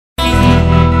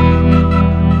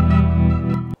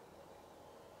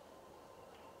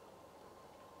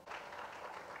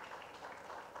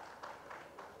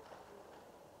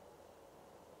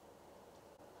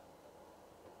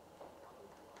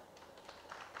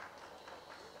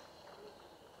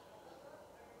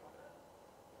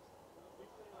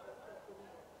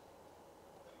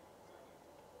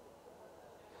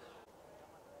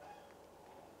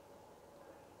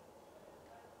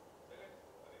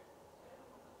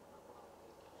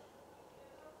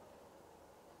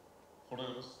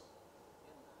Choreography.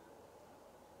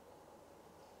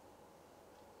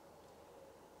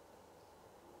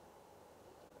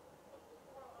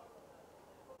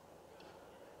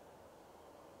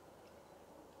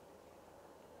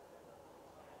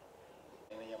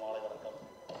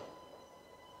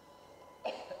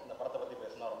 இந்த படத்தை பற்றி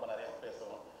பேசினா ரொம்ப நிறைய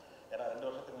பேசுவோம். ஏன்னா 2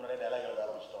 வருஷத்துக்கு முன்னாடியே டைலாக் எழுத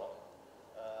ஆரம்பிச்சிட்டோம்.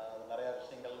 நிறையா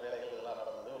விஷயங்கள் வேலைகள் இதெல்லாம்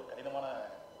நடந்தது. ஒரு கடினமான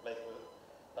உழைப்பு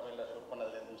தமிழில் ஷூட்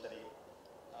பண்ணதுலேருந்தும் சரி,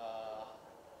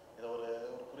 இதை ஒரு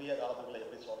குறுகிய காலத்துக்குள்ளே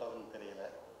எப்படி சொல்கிறதுன்னு தெரியல.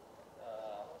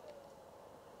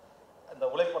 இந்த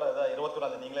உழைப்பட இதை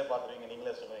 21 நீங்களே பார்த்துருவீங்க,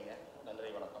 நீங்களே சொல்லுவீங்க. நன்றி,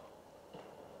 வணக்கம்.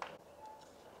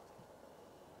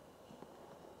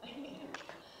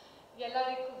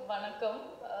 எல்லாருக்கும் வணக்கம்.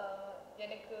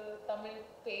 எனக்கு தமிழ்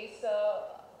பேச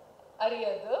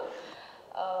அறியாது.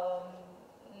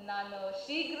 நான்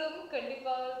சீக்கிரம்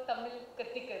கண்டிப்பாக Tamil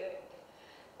கற்றுக்கிறேன்.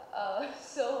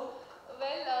 So,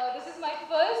 well, this is my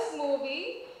first movie,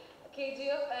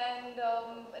 KGF, and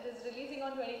it is releasing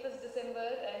on 21st December,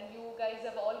 and you guys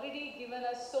have already given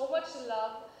us so much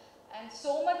love and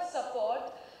so much support.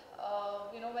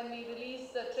 When we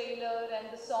released the trailer and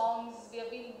the songs, we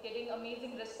have been getting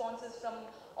amazing responses from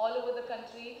all over the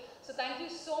country. So thank you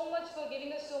so much for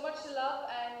giving us so much love.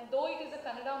 And though it is a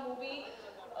Kannada movie,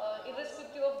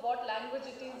 irrespective of what language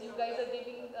it is, you guys are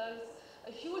giving us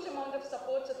a huge amount of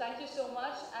support. So thank you so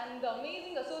much. And the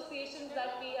amazing associations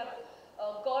that we have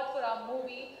got for our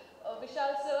movie.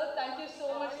 Vishal sir, thank you so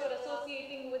much for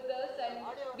associating with us and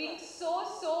being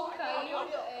so kind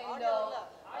and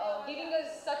giving us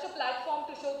such a platform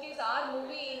to showcase our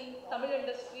movie in Tamil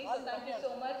industry. So thank you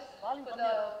so much for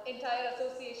the entire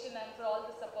association and for all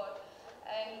the support.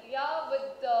 And yeah,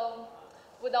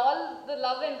 with all the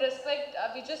love and respect,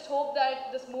 we just hope that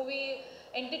this movie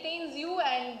entertains you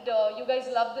and you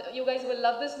guys will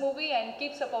love this movie and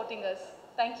keep supporting us.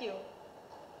 Thank you.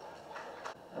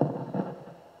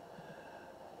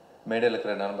 மேடையில்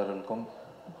இருக்கிற நண்பர்களுக்கும்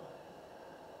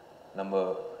நம்ம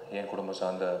என் குடும்பம்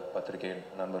சார்ந்த பத்திரிகை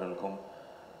நண்பர்களுக்கும்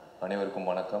அனைவருக்கும்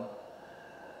வணக்கம்.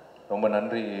 ரொம்ப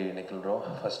நன்றி நிக்கில் ப்ரோ.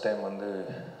 ஃபஸ்ட் டைம் வந்து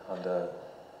அந்த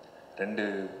 2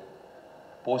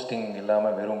 போஸ்டிங்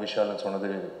இல்லாமல் வெறும் விஷால்னு சொன்னது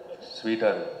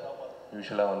ஸ்வீட்டாக இருக்குது.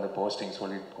 யூஸ்வலாக வந்து போஸ்டிங்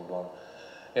சொல்லி கூப்பிடுவாங்க.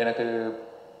 எனக்கு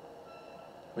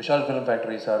விஷால் ஃபிலிம்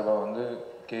ஃபேக்ட்ரி சார்பாக வந்து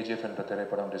KGF என்ற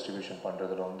திரைப்படம் டிஸ்ட்ரிபியூஷன்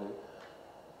பண்ணுறதுல வந்து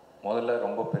முதல்ல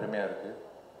ரொம்ப பெருமையாக இருக்குது.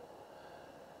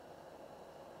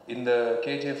 இந்த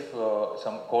KGF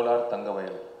கோலார்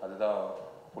தங்கவயல், அதுதான்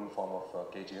full form of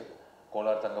KGF.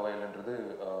 Kolar தங்கவயல்ன்றது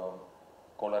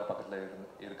Kolar பக்கத்தில்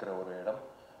இருக்கிற ஒரு இடம்,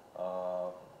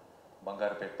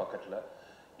 பங்காரப்பேட் பக்கத்தில்.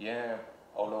 ஏன்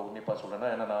அவ்வளோ உன்னிப்பாக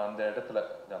சொல்கிறேன்னா, ஏன்னா நான் அந்த இடத்துல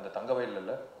அந்த தங்கவயல்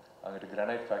இல்லை, அங்கிட்டு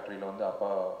கிரானைட் ஃபேக்ட்ரியில் வந்து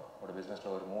அப்பாவோட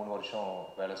பிஸ்னஸில் ஒரு 3 வருஷம்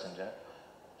வேலை செஞ்சேன்.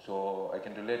 So I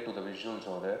can relate to the visuals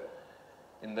over.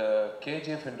 இந்த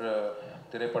KGF என்ற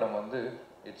திரைப்படம் வந்து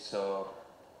இட்ஸ்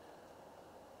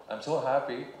I'm so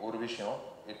happy ஒரு விஷயம்,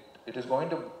 it is going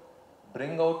to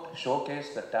bring out, showcase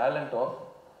the talent of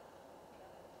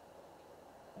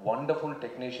wonderful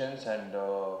technicians and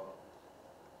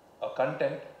a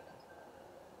content,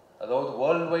 அதாவது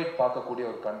வேர்ல்ட் வைட் பார்க்கக்கூடிய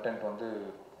ஒரு கண்டென்ட் வந்து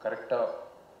கரெக்டாக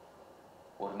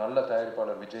ஒரு நல்ல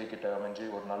தயாரிப்பாளர் விஜய் கிட்ட அமைஞ்சு,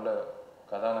 ஒரு நல்ல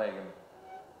கதாநாயகன்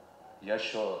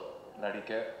யஷ்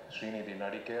நடிக்க, ஸ்ரீநிதி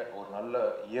நடிக்க, ஒரு நல்ல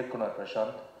இயக்குனர்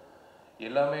பிரசாந்த்,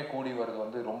 எல்லாமே கூடி வருது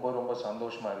வந்து ரொம்ப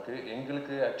சந்தோஷமாக இருக்குது.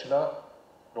 எங்களுக்கு ஆக்சுவலாக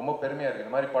ரொம்ப பெருமையாக இருக்குது.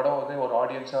 இந்த மாதிரி படம் வந்து ஒரு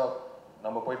ஆடியன்ஸாக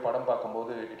நம்ம போய் படம்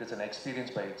பார்க்கும்போது it is an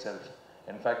experience by it self.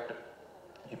 In fact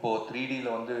இப்போது 3Dயில்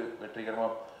வந்து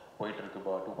வெற்றிகரமாக போயிட்டுருக்கு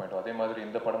 2.0. அதே மாதிரி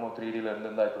இந்த படமும் 3Dயில்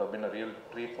இருந்திருந்தால் இப்போ அப்படின்னு real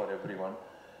treat for every one.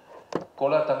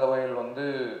 Kolar Thangavayal வந்து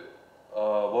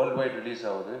வேர்ல்டு வைட் ரிலீஸ்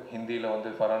ஆகுது. ஹிந்தியில் வந்து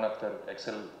ஃபரான் அக்தர்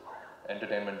எக்ஸல்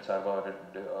என்டர்டெயின்மெண்ட் சார்பாக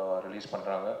ரிலீஸ்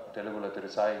பண்ணுறாங்க. தெலுங்கில் திரு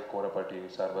சாய் கோரப்பாட்டி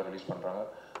சார்பாக ரிலீஸ் பண்ணுறாங்க.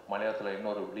 மலையாளத்தில்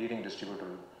இன்னொரு லீடிங்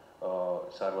டிஸ்ட்ரிபியூட்டர்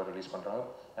சார்பாக ரிலீஸ் பண்ணுறாங்க.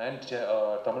 அண்ட்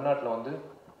தமிழ்நாட்டில் வந்து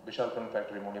விஷால் ஃபிலிம்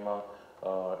ஃபேக்ட்ரி மூலிமா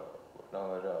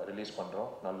நாங்கள் ரிலீஸ்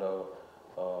பண்ணுறோம். நல்ல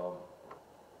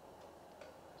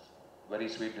வெரி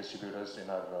ஸ்வீட் டிஸ்ட்ரிபியூட்டர்ஸ்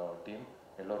இன் ஆர் டீம்.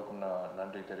 எல்லோருக்கும் நான்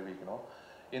நன்றி தெரிவிக்கணும்.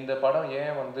 இந்த படம்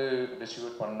ஏன் வந்து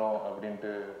டிஸ்ட்ரிபியூட் பண்ணோம்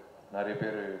அப்படின்ட்டு நிறைய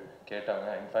பேர் கேட்டாங்க.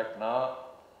 இன்ஃபேக்ட் நான்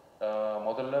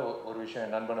முதல்ல ஒரு விஷயம்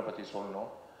என் நண்பனை பற்றி சொல்லணும்.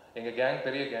 எங்கள் கேங்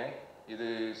பெரிய கேங். இது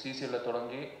சிசிஎல்லில்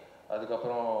தொடங்கி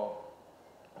அதுக்கப்புறம்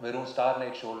வெறும் ஸ்டார்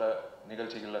நைட் ஷோவில்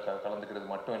நிகழ்ச்சிகளில் கலந்துக்கிறது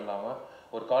மட்டும் இல்லாமல்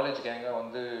ஒரு காலேஜ் கேங்காக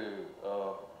வந்து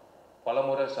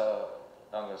பலமுறை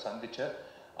நாங்கள் சந்தித்த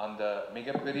அந்த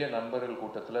மிகப்பெரிய நண்பர்கள்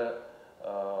கூட்டத்தில்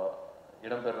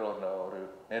இடம்பெறுற ஒரு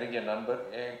நெருங்கிய நண்பர்,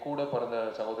 என் கூட பிறந்த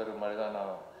சகோதரர் மாதிரி தான்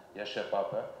நான் யஷை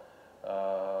பார்ப்பேன்.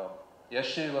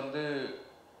 யஷ் வந்து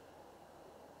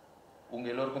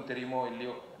உங்கள் எல்லோருக்கும் தெரியுமோ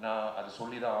இல்லையோ நான் அது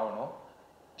சொல்லி தான் ஆகணும்.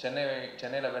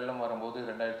 சென்னையில் வெள்ளம் வரும்போது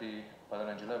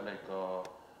 2015 லைக்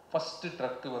ஃபஸ்ட்டு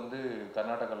ட்ரக்கு வந்து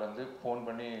கர்நாடகாவிலேருந்து ஃபோன்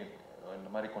பண்ணி இந்த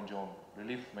மாதிரி கொஞ்சம்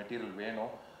ரிலீஃப் மெட்டீரியல்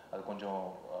வேணும், அது கொஞ்சம்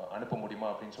அனுப்ப முடியுமா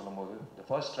அப்படின்னு சொல்லும்போது the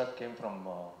first drug came from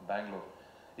Bangalore.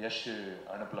 Yash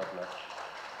அனுப்பலாப்ல.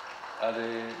 அது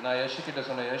நான் யஷ்கிட்ட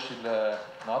சொன்னேன், யஷ் இல்லை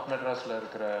நார்த் மெட்ராஸில்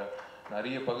இருக்கிற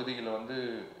நிறைய பகுதிகளில் வந்து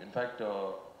இன்ஃபேக்ட்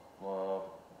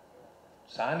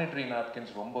சானிட்ரி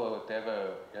நாப்கின்ஸ் ரொம்ப தேவை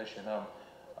யஷ். ஏன்னா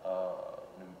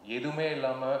எதுவுமே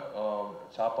இல்லாமல்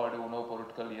சாப்பாடு உணவுப்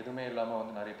பொருட்கள் எதுவுமே இல்லாமல்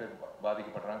வந்து நிறைய பேர்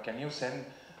பாதிக்கப்படுறாங்க. கேன் யூ சென்ட்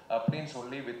அப்படின்னு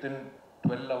சொல்லி வித்தின்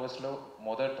 12 ஹவர்ஸில்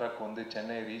மொதல் ட்ரக் வந்து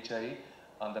சென்னை ரீச் ஆகி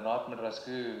அந்த நார்த்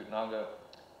மெட்ராஸ்க்கு நாங்கள்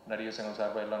நடிகர் சங்கம்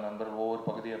சார்பாக எல்லா நண்பர்கள் ஒவ்வொரு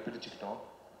பகுதியை பிரிச்சுக்கிட்டோம்.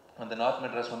 அந்த நார்த்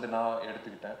மெட்ராஸ் வந்து நான்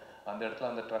எடுத்துக்கிட்டேன். அந்த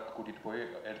இடத்துல அந்த ட்ரக்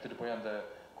எடுத்துகிட்டு போய் அந்த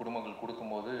குடும்பங்கள்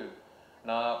கொடுக்கும்போது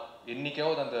நான்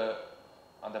என்றைக்காவது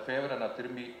அந்த ஃபேவரை நான்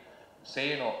திரும்பி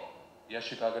செய்யணும்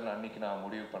யஷுக்காக நான் அன்றைக்கி நான்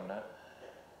முடிவு பண்ணேன்.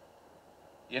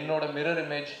 என்னோட மிரர்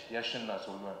இமேஜ் யஷ்ன்னு நான்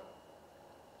சொல்வேன்.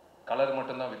 கலர்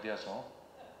மட்டும்தான் வித்தியாசம்.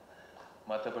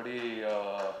 மற்றபடி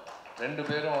ரெண்டு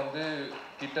பேரும் வந்து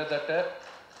கிட்டத்தட்ட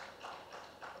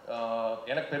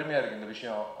எனக்கு பெருமையாக இருக்குது இந்த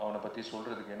விஷயம் அவனை பற்றி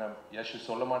சொல்கிறதுக்கு. ஏன்னா யஷ்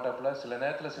சொல்ல மாட்டாப்புல. சில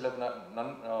நேரத்தில் சில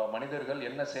மனிதர்கள்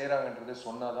என்ன செய்கிறாங்கன்றது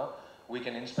சொன்னால் தான் we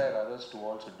can inspire others to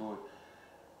also do it.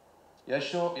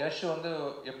 Yash வந்து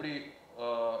எப்படி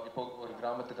இப்போ ஒரு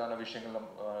கிராமத்துக்கான விஷயங்கள்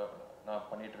நான்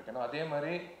பண்ணிகிட்டு இருக்கேன்னா அதே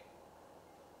மாதிரி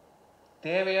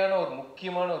தேவையான ஒரு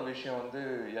முக்கியமான ஒரு விஷயம் வந்து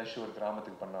யஷ் ஒரு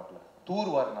கிராமத்துக்கு பண்ணாப்புல.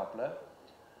 தூர் வாரினாப்புல.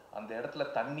 அந்த இடத்துல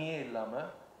தண்ணியே இல்லாமல்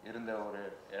இருந்த ஒரு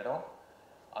இடம்,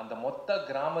 அந்த மொத்த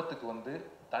கிராமத்துக்கு வந்து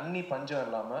தண்ணி பஞ்சம்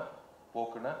இல்லாமல்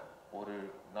போக்குன ஒரு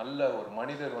நல்ல ஒரு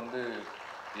மனிதர் வந்து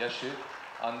யஷ்.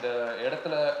 அந்த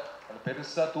இடத்துல அந்த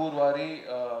பெருசாக தூர்வாரி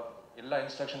எல்லா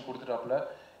இன்ஸ்ட்ரக்ஷன் கொடுத்துட்டாப்புல.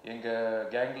 எங்கள்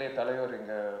கேங்லே தலைவர்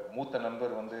எங்கள் மூத்த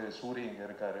நண்பர் வந்து சூரி இங்கே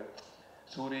இருக்கார்.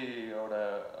 சூரியோட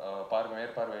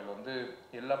மேற்பார்வையில் வந்து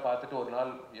எல்லாம் பார்த்துட்டு ஒரு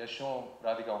நாள் யஷும்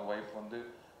ராதிகா அவங்க ஒய்ஃப் வந்து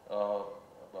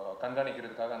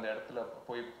கண்காணிக்கிறதுக்காக அந்த இடத்துல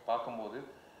போய் பார்க்கும்போது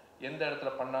எந்த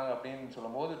இடத்துல பண்ணாங்க அப்படின்னு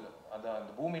சொல்லும்போது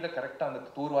அந்த பூமியில் கரெக்டாக அந்த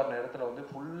தூர்வாரின இடத்துல வந்து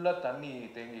ஃபுல்லாக தண்ணி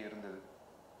தேங்கி இருந்தது.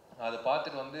 அதை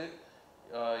பார்த்துட்டு வந்து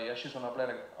யஷ் சொன்னாப்புல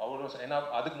எனக்கு அவ்வளோ, ஏன்னா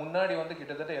அதுக்கு முன்னாடி வந்து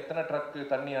கிட்டத்தட்ட எத்தனை ட்ரக்கு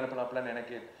தண்ணி அனுப்பினாப்புலன்னு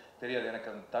எனக்கு தெரியாது.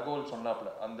 எனக்கு அந்த தகவல்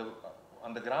சொன்னாப்புல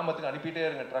அந்த கிராமத்துக்கு அனுப்பிட்டே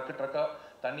இருங்க, ட்ரக்காக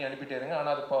தண்ணி அனுப்பிட்டே இருங்க,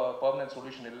 ஆனால் அது பெர்மனன்ட்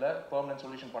சொல்யூஷன் இல்லை, பெர்மனன்ட்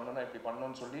சொல்யூஷன் பண்ணணும்னா இப்படி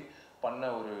பண்ணணும்னு சொல்லி பண்ண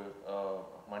ஒரு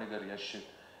மனிதர் Yash.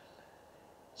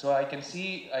 So I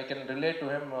can relate to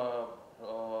him.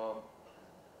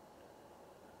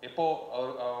 எப்போ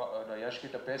அவர் யஷ்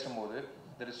கிட்ட பேசும்போது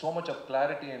there is so much of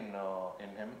clarity in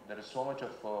him, there is so much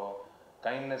of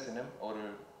kindness in him. ஒரு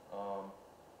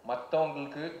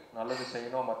மற்றவங்களுக்கு நல்லது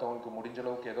செய்யணும், மற்றவங்களுக்கு முடிஞ்ச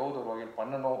அளவுக்கு ஏதோ ஒரு வகையில்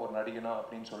பண்ணணும் ஒரு நடிகனா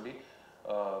அப்படின்னு சொல்லி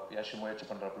யஷ் முயற்சி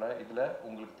பண்ணுறப்பல. இதில்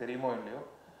உங்களுக்கு தெரியுமோ இல்லையோ,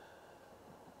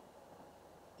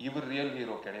 இவர் ரியல்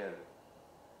ஹீரோ கிடையாது.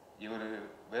 இவர்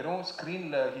வெறும்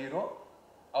ஸ்க்ரீனில் ஹீரோ.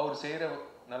 அவர் செய்கிற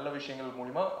நல்ல விஷயங்கள்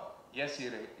மூலிமா எஸ்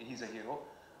ஹீஸ் அ ஹீரோ.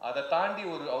 அதை தாண்டி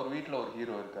அவர் வீட்டில் ஒரு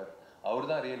ஹீரோ இருக்கார். அவர்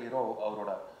தான் ரியல் ஹீரோ.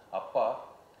 அவரோட அப்பா,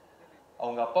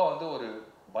 அவங்க அப்பா வந்து ஒரு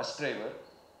பஸ் டிரைவர்,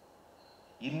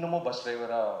 இன்னமும் பஸ்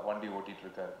டிரைவராக வண்டி ஓட்டிகிட்டு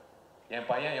இருக்காரு. என்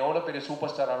பையன் எவ்வளோ பெரிய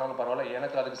சூப்பர் ஸ்டார் ஆனாலும் பரவாயில்ல,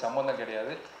 எனக்கு அதுக்கு சம்மந்தம்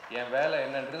கிடையாது, என் வேலை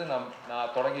என்னன்றது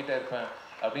நான் தொடங்கிட்டே இருப்பேன்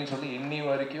அப்படின்னு சொல்லி இன்னி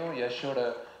வரைக்கும் யஷோட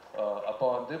அப்பா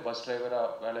வந்து பஸ் டிரைவராக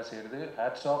வேலை செய்கிறது.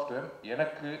 Hats off to him.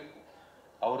 எனக்கு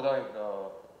அவர் தான்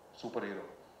சூப்பர் ஹீரோ,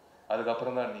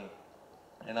 அதுக்கப்புறம் தான் நீ.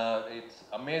 ஏன்னா இட்ஸ்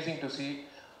அமேசிங் டு சி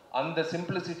அந்த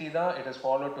சிம்பிளிசிட்டி தான் it is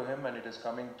follow to him and it is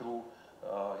coming through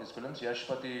his films. Yash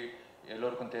பற்றி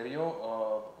எல்லோருக்கும் தெரியும்.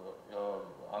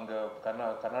 அங்கே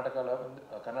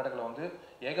கர்நாடகாவில் வந்து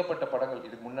ஏகப்பட்ட படங்கள்,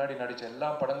 இதுக்கு முன்னாடி நடித்த எல்லா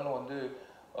படங்களும் வந்து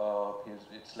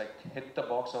it's like hit the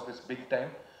box office big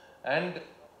time. And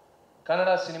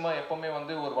Kannada cinema எப்போவுமே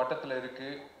வந்து ஒரு வட்டத்தில்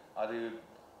இருக்குது, அது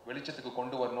வெளிச்சத்துக்கு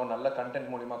கொண்டு வரணும், நல்ல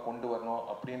கண்டென்ட் மூலிமா கொண்டு வரணும்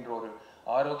அப்படின்ற ஒரு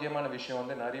ஆரோக்கியமான விஷயம்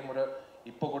வந்து நிறைய முறை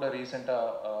இப்போ கூட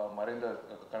ரீசெண்டாக மறைந்த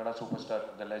கன்னடா சூப்பர் ஸ்டார்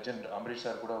த லெஜெண்ட் அம்பரீஷ்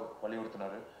சார் கூட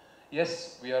வலியுறுத்தினார். S,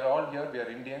 we are all here, we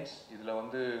are Indians. இதில்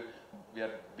வந்து we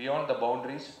are beyond the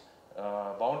boundaries.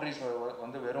 Boundaries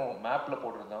வந்து வெறும் மேப்பில்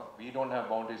போடுறது தான். We don't have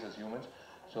boundaries as humans.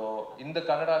 So இந்த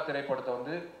கன்னடா திரைப்படத்தை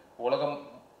வந்து உலகம்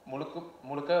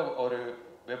முழுக்க ஒரு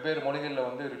வெவ்வேறு மொழிகளில்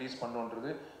வந்து ரிலீஸ் பண்ணுன்றது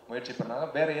முயற்சி பண்ணாங்க.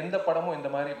 வேறு எந்த படமும் இந்த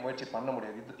மாதிரி முயற்சி பண்ண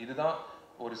முடியாது. இதுதான்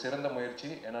ஒரு சிறந்த முயற்சி.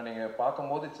 ஏன்னா நீங்கள்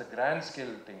பார்க்கும்போது it's a grand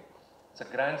scale thing. It's a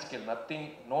grand scale, nothing,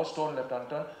 no stone left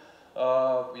அன்டர்ன்.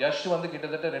 Yash வந்து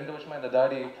கிட்டத்தட்ட 2 வருஷமாக இந்த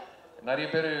தாடி நிறைய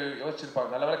பேர் யோசிச்சிருப்பாங்க,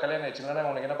 நல்ல வேலை கல்யாணம் ஆயிடுச்சுன்னா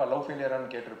உனக்கு என்னப்பா லவ்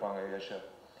ஃபெயிலியரான்னு கேட்டிருப்பாங்க. யஷ்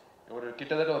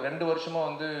கிட்டத்தட்ட ஒரு 2 வருஷமாக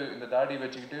வந்து இந்த தாடி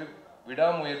வச்சுக்கிட்டு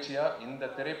விடாமுயற்சியாக இந்த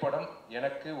திரைப்படம்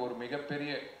எனக்கு ஒரு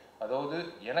மிகப்பெரிய அதாவது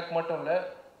எனக்கு மட்டும் இல்லை,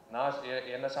 நான்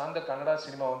என்னை சார்ந்த கன்னடா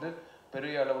சினிமா வந்து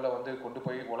பெரிய அளவில் வந்து கொண்டு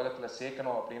போய் உலகத்தில்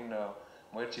சேர்க்கணும் அப்படின்னு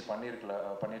முயற்சி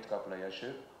பண்ணியிருக்காப்புல Yash.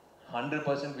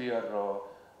 100% we are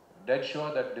dead sure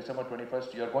that December 21st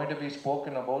you are going to be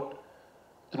spoken about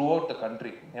throughout the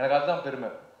country. எனக்கு அதுதான்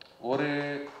பெருமை. ஒரு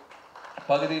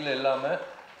பகுதியில் இல்லாமல்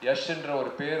யஷ்ன்ற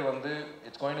ஒரு பேர் வந்து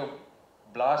it's going to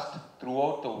blast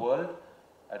throughout the world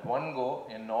at one go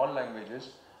in all languages.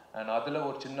 and அதில்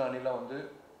ஒரு சின்ன அணிலாக வந்து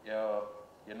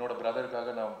என்னோட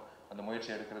பிரதருக்காக நான் அந்த முயற்சி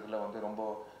எடுக்கிறதுல வந்து ரொம்ப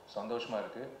சந்தோஷமாக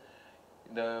இருக்குது.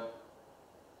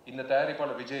 இந்த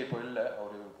தயாரிப்பாளர் விஜய் இப்போ இல்லை,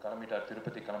 அவர் கிளம்பிட்டார்,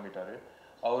 திருப்பதி கிளம்பிட்டார்.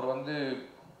 அவர் வந்து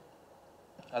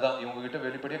அதான் இவங்ககிட்ட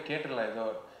வெளிப்படையாக கேட்டுடலாம். ஏதோ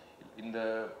இந்த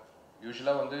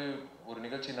யூஸ்வலாக வந்து ஒரு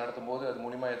நிகழ்ச்சி நடத்தும் போது அது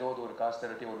மூலிமா ஏதோ ஒரு காசு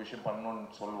திரட்டி ஒரு விஷயம்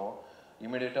பண்ணணும்னு சொல்லுவோம்.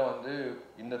 இமீடியட்டாக வந்து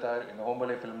இந்த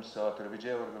ஹோம்பலே ஃபிலிம்ஸ் திரு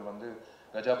விஜய் அவர்கள் வந்து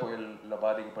கஜா புயலில்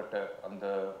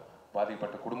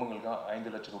பாதிக்கப்பட்ட குடும்பங்களுக்கு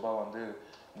 5 லட்சம் ரூபாய் வந்து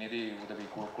நிதி உதவி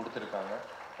கொடுத்துருக்காங்க.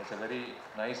 It's a very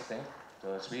nice thing,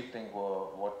 the sweet thing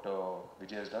what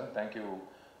Vijay has done. Thank you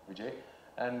Vijay.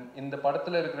 and இந்த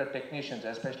படத்தில் இருக்கிற டெக்னீஷியன்ஸ்,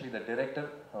 எஸ்பெஷலி த டைரக்டர்,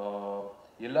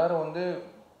 எல்லாரும் வந்து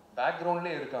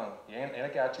பேக்ரவுண்ட்லேயே இருக்காங்க.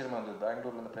 எனக்கு ஆச்சரியமாக இருந்தது.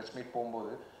 பெங்களூரில் இந்த ப்ரெஸ் மீட்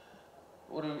போகும்போது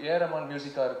ஒரு ஏரமான்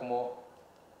மியூசிக்காக இருக்குமோ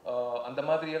அந்த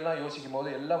மாதிரியெல்லாம் யோசிக்கும் போது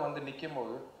எல்லாம் வந்து நிற்கும்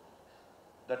போது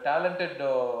the talented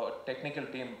technical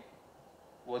team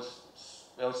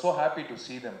I was so happy to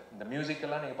see them. இந்த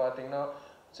மியூசிக்கெல்லாம் நீங்கள் பார்த்தீங்கன்னா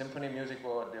symphony music,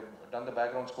 they've done the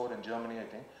background score in Germany I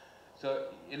think. So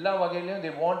எல்லா வகையிலையும்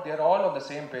they are all on the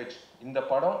same page. இந்த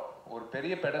படம் ஒரு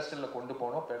பெரிய பெடஸ்டலில் கொண்டு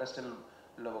போனோம்,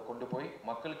 பெடஸ்டலில் கொண்டு போய்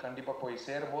மக்களுக்கு கண்டிப்பாக போய்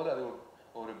சேரும்போது அது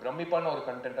ஒரு பிரமிப்பான ஒரு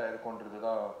கண்டென்ட்டாக இருக்குன்றது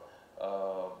தான்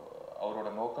அவரோட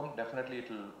நோக்கம். Definitely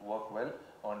it will work well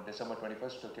on December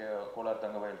 21st. Kolar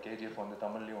Thangavayal KGF வந்து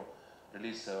தமிழ்லையும்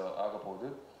ரிலீஸ் ஆக போகுது.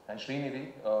 And Srinidhi,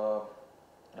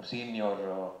 I've seen your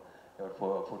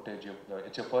footage.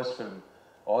 It's your first film.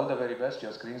 All the very best.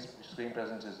 Your screen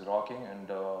presence is rocking and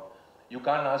you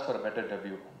can't ask for a better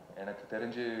debut. எனக்கு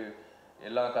தெரிஞ்சு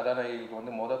எல்லா கதாநாயகிகளுக்கு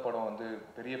வந்து மொதல் படம் வந்து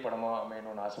பெரிய படமாக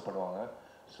அமையணும்னு ஆசைப்படுவாங்க.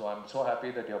 So I'm so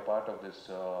happy that you're part of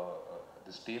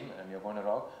this team and you're going to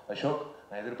rock. Ashok,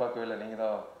 நான் எதிர்பார்க்கவே இல்லை, நீங்கள்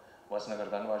தான்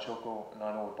வாசனகர் தான். அசோக்கும்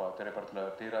நானும் ஒரு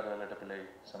திரைப்படத்தில் தீராத வேலைட்ட பிள்ளை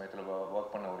சமயத்தில்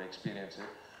ஒர்க் பண்ண ஒரு experience.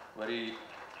 Very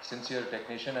sincere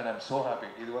technician and I'm so happy.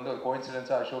 இது வந்து ஒரு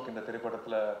கோயின்சிடென்ஸாக அசோக் இந்த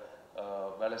திரைப்படத்தில்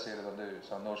வேலை செய்கிறது வந்து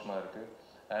சந்தோஷமாக இருக்குது.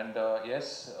 and yes,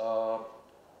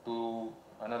 to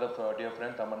another dear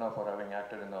friend Tamanna for having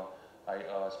acted in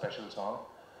a special song.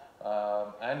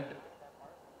 And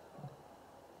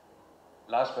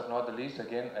last but not the least,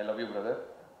 again I love you brother.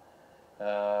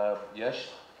 Yash,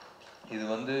 இது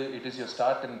வந்து it is your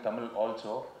start in Tamil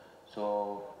also. So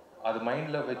அது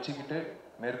மைண்டில் வச்சுக்கிட்டு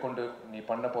மேற்கொண்டு நீ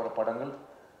பண்ண போகிற படங்கள்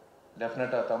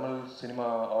டெஃபினட்டாக தமிழ் சினிமா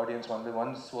ஆடியன்ஸ் வந்து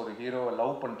ஒன்ஸ் ஒரு ஹீரோவை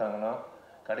லவ் பண்ணிட்டாங்கன்னா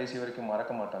கடைசி வரைக்கும்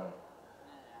மறக்க மாட்டாங்க.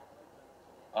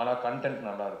 ஆனால் கண்டென்ட்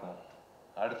நல்லா இருக்கணும்.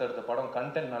 அடுத்தடுத்த படம்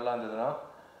கண்டென்ட் நல்லா இருந்ததுன்னா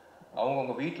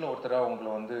அவங்கவுங்க வீட்டில் ஒருத்தராக அவங்கள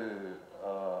வந்து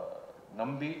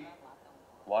நம்பி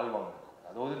வாழ்வாங்க.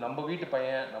 அதாவது நம்ம வீட்டு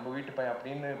பையன்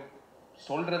அப்படின்னு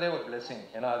சொல்கிறதே ஒரு பிளெஸிங்.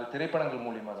 ஏன்னா அது திரைப்படங்கள்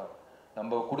மூலியமாக தான்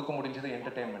நம்ம கொடுக்க முடிஞ்சது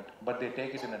entertainment. But they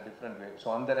take it in a different way. So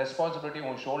அந்த ரெஸ்பான்சிபிலிட்டி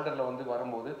உங்கள் ஷோல்டரில் வந்து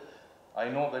வரும்போது I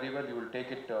know very well you will take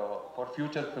it for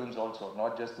future films also,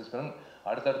 not just this film.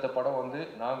 அடுத்தடுத்த படம் வந்து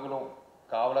நாங்களும்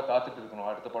காவலாக காத்துட்டு இருக்கணும்,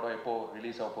 அடுத்த படம் எப்போ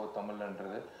ரிலீஸ் ஆக போகுது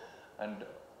தமிழ்ன்றது. and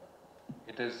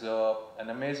it is an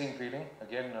amazing feeling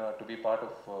again to be part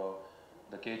of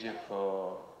the KGF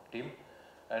team.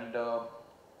 and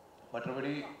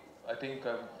மற்றபடி I think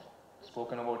I've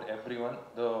spoken about everyone.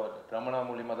 the Ramana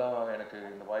மூலிமா தான் எனக்கு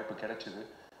இந்த வாய்ப்பு கிடைச்சிது.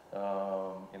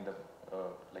 இந்த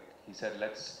like he said,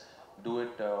 let's do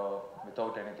it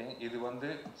without anything. இது வந்து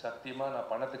சத்தியமாக நான்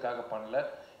பணத்துக்காக பண்ணல,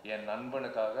 என்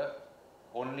நண்பனுக்காக,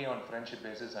 only on friendship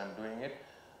basis I'm doing it.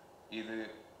 இது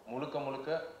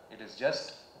முழுக்க it is just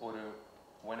ஒரு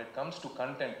when it comes to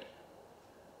content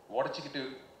உடச்சிக்கிட்டு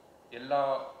எல்லா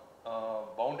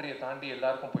பவுண்டரியை தாண்டி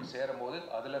எல்லாருக்கும் போய் சேரும் போது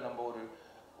அதில் நம்ம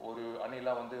ஒரு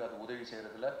அணிலாக வந்து அது உதவி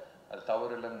செய்கிறதுல அது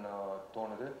தவறு இல்லைன்னு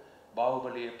தோணுது.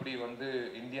 பாகுபலி எப்படி வந்து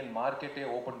Indian மார்க்கெட்டே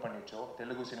open பண்ணிச்சோ,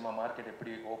 Telugu cinema market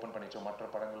எப்படி ஓப்பன் பண்ணிச்சோ மற்ற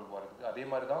படங்கள் வருது, அதே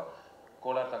மாதிரி தான்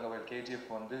கோலார் தங்கவயல் KGF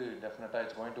வந்து டெஃபினட்டாக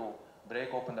it's going to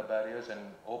break open the barriers and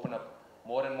open up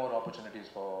more and more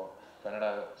opportunities for Kannada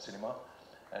cinema.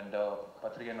 And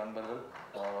பத்திரிகை நண்பர்கள்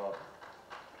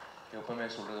எப்பவுமே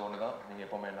சொல்கிறது ஒன்று தான், நீங்கள்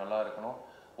எப்போவுமே நல்லா இருக்கணும்.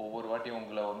 ஒவ்வொரு வாட்டியும்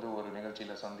உங்களை வந்து ஒரு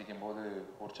நிகழ்ச்சியில் சந்திக்கும் போது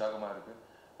உற்சாகமாக இருக்குது.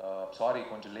 சாரி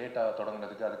கொஞ்சம் லேட்டாக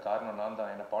தொடங்கினதுக்கு, அது காரணம் நான்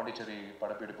தான். என்னை பாண்டிச்சேரி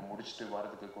படப்பிடிப்பு முடிச்சுட்டு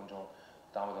வரதுக்கு கொஞ்சம்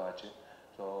தாமதம் ஆச்சு.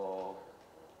 ஸோ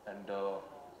அண்ட்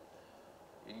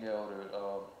இங்கே ஒரு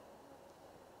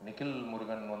நிக்கில்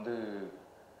முருகன் வந்து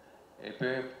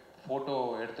எப்போயே ஃபோட்டோ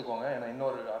எடுத்துக்கோங்க. ஏன்னா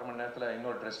இன்னொரு அரை மணி நேரத்தில்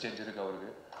இன்னொரு ட்ரெஸ் சேஞ்ச் இருக்குது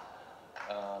அவருக்கு.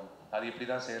 அது இப்படி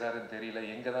தான் செய்கிறாருன்னு தெரியல.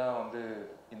 எங்கே தான் வந்து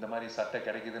இந்த மாதிரி சட்டை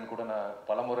கிடைக்குதுன்னு கூட நான்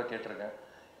பலமுறை கேட்டிருக்கேன்.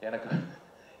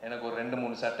 எனக்கு ஒரு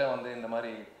 2-3 சட்டை வந்து இந்த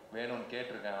மாதிரி வேணும்னு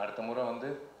கேட்டிருக்கேன். அடுத்த முறை வந்து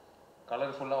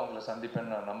கலர்ஃபுல்லாக உங்களை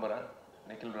சந்திப்பேன்னு நான் நம்புகிறேன்,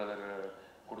 நிக்கில் பிரதர்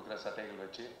கொடுக்குற சட்டைகள்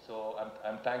வச்சு. So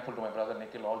I'm thankful to my brother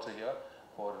Nikhil also here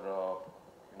for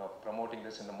promoting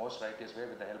this in the most righteous way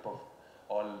with the help of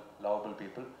all lovable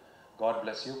people. God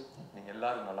bless you. நீங்கள்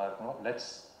எல்லாரும் நல்லா இருக்கணும். Let's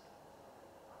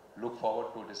look forward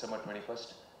to December 21st.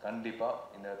 கண்டிப்பாக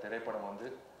இந்த திரைப்படம் வந்து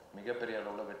மிகப்பெரிய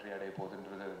அளவில் வெற்றி அடைய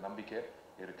போகுதுன்றது நம்பிக்கை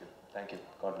இருக்குது. Thank you.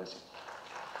 God bless you.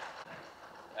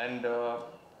 And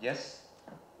yes,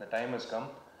 the time has come.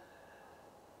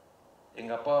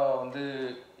 எங்கள் அப்பா வந்து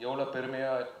எவ்வளோ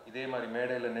பெருமையாக இதே மாதிரி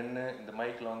மேடையில் நின்று இந்த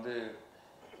மைக்கில் வந்து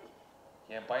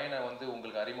என் பையனை வந்து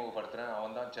உங்களுக்கு அறிமுகப்படுத்துகிறேன்,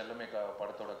 அவன் தான் செல்லமே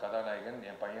படத்தோட கதாநாயகன்.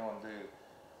 என் பையன் வந்து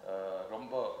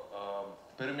ரொம்ப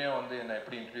பெருமையாக வந்து என்னை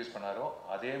எப்படி இன்ட்ரடியூஸ் பண்ணாரோ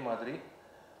அதே மாதிரி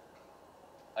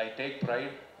I take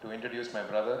pride to introduce my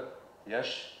brother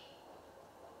Yash.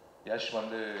 Yash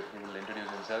வந்து he will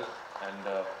introduce himself and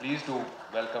please do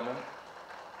welcome him,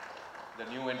 the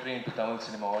new entry into Tamil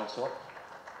cinema also.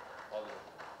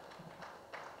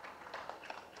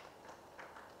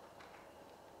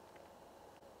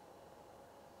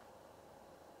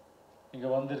 இங்கே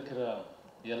வந்திருக்கிற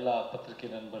எல்லா பத்திரிகை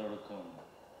நண்பர்களுக்கும்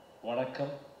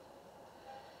வணக்கம்.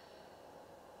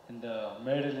 இந்த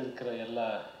மேடையில் இருக்கிற எல்லா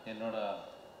என்னோட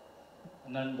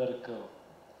நண்பருக்கு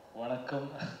வணக்கம்.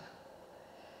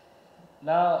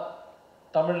 நான்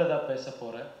தமிழில் தான் பேச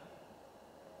போகிறேன்.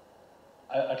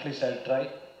 At least I try.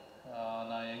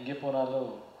 நான் எங்கே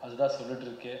போனாலும் அதுதான் சொல்லிட்டு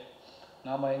இருக்கேன்.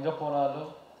 நாம் எங்கே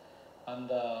போனாலும்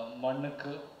அந்த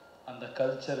மண்ணுக்கு, அந்த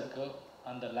கல்ச்சருக்கு,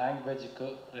 அந்த லாங்குவேஜுக்கு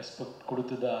ரெஸ்பெக்ட்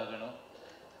கொடுத்து தான் ஆகணும்.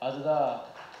 அதுதான்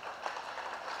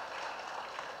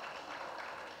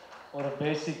ஒரு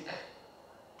பேசிக்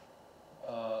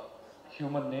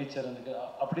ஹியூமன் நேச்சர். எனக்கு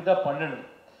அப்படி தான் பண்ணணும்.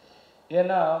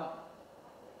 ஏன்னா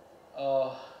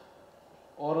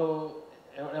ஒரு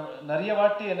நிறைய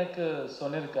வாட்டி எனக்கு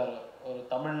சொல்லியிருக்காரு, ஒரு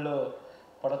தமிழ்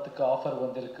படத்துக்கு ஆஃபர்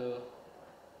வந்திருக்கு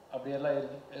அப்படியெல்லாம்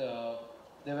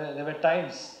there were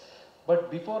times. But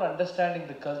before understanding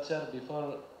the culture, before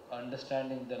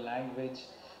understanding the language,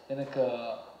 எனக்கு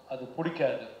அது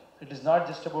பிடிக்காது. It is not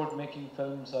just about making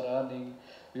films or earning.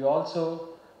 We also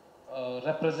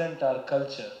represent our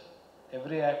culture.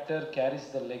 Every actor carries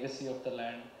the legacy of the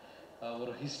land.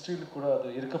 ஒரு ஹிஸ்ட்ரியில் கூட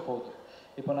அது இருக்க போகுது.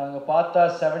 இப்போ நாங்கள் பார்த்தா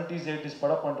 70s 80s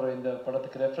படம் பண்ணுறோம். இந்த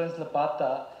படத்துக்கு ரெஃபரன்ஸில் பார்த்தா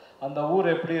அந்த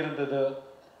ஊர் எப்படி இருந்தது,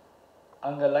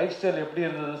 அங்கே லைஃப் ஸ்டைல் எப்படி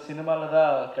இருந்தது சினிமாவில்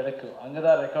தான் கிடைக்கும், அங்கே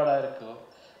தான் ரெக்கார்டாக இருக்கும்.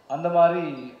 அந்த மாதிரி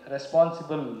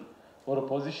ரெஸ்பான்சிபிள் ஒரு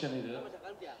பொசிஷன் இது.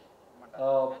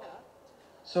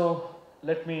 So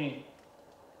let me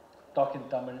talk in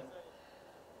Tamil.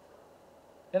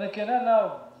 எனக்கு என்னன்னா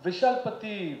விஷால்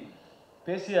பற்றி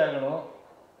பேசி ஆகணும்.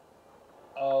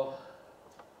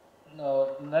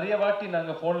 நிறைய வாட்டி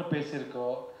நாங்கள் ஃபோனில்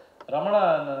பேசியிருக்கோம். ரமணா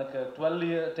எனக்கு 12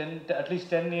 years 10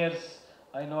 at least 10 years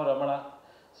I know Ramana.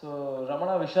 So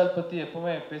Ramana Vishal பற்றி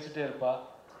எப்பவுமே பேசிகிட்டே இருப்பா.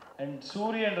 And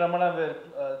Suri and Ramana were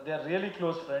they are really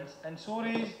close friends. And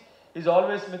Suri is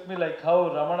always with me like how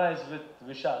Ramana is with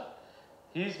Vishal.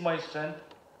 He is my strength.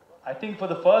 I think for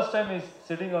the first time he's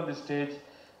sitting on this stage.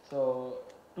 So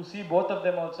to see both of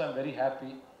them also I'm very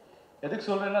happy. எதுக்கு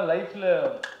சொல்றேன்னா லைஃப்ல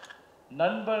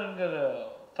நண்பர்கள்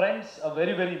friends are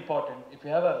very very important. If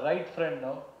you have a right friend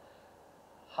now,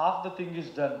 half the thing is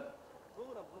done.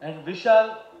 And Vishal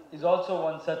is also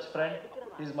one such friend.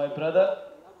 He's my brother.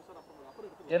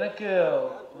 எனக்கு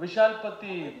விஷால்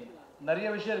பற்றி நிறைய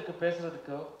விஷயம் இருக்குது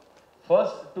பேசுகிறதுக்கு.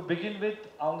 ஃபர்ஸ்ட் டு பிகின் வித்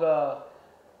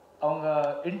அவங்க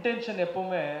intention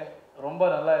எப்போவுமே ரொம்ப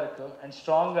நல்லா இருக்குது அண்ட்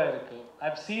ஸ்ட்ராங்காக இருக்குது. I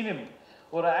have seen him.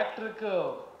 ஒரு ஆக்டருக்கு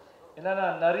என்னென்னா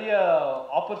நிறைய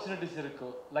ஆப்பர்ச்சுனிட்டிஸ்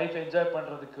இருக்குது லைஃப் என்ஜாய்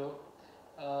பண்ணுறதுக்கு.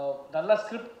 நல்லா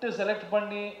ஸ்கிரிப்ட் செலக்ட்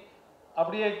பண்ணி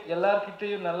அப்படியே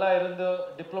எல்லார்கிட்டையும் நல்லா இருந்து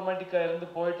டிப்ளமேட்டிக்காக இருந்து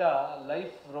போயிட்டா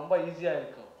லைஃப் ரொம்ப ஈஸியாக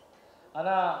இருக்கும்.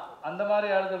 ஆனால் அந்த மாதிரி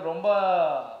ஆட்கள் ரொம்ப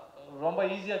ரொம்ப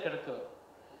ஈஸியாக கிடைக்கும்.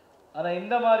 ஆனால்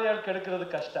இந்த மாதிரி ஆள் கிடைக்கிறது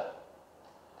கஷ்டம்.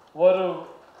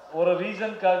 ஒரு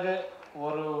ரீசனுக்காக,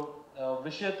 ஒரு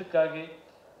விஷயத்துக்காக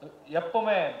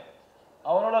எப்பவுமே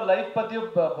அவனோட லைஃப்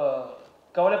பற்றியும்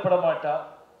கவலைப்பட மாட்டா.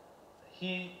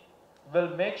 He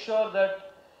will make sure that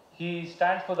he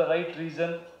stands for the right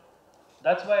reason.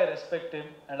 That's why I respect him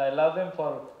and I love him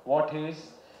for what he is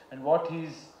and what he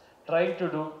is trying to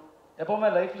do. எப்போவுமே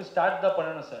லைஃப்பில் start தான்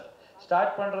பண்ணணும் sir.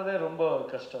 Start பண்ணுறதே ரொம்ப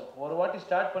கஷ்டம். ஒரு வாட்டி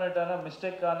start பண்ணிட்டானா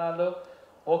மிஸ்டேக் ஆனாலும்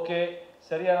ஓகே,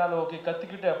 சரியானாலும் ஓகே,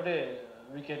 கற்றுக்கிட்டு அப்படியே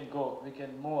we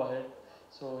can move ahead.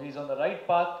 So he's on the right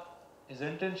path. His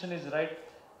intention is right.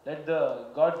 let the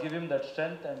God give him that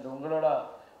strength and உங்களோட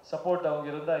support அவங்க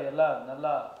இருந்தா எல்லாம்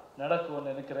நல்லா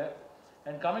நடக்கும்னு நினைக்கிறேன்.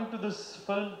 And coming to this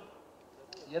film,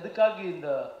 எதுக்காக இந்த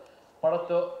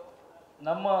படத்தை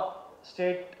நம்ம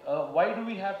state, why do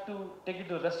we have to take it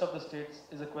to the rest of the states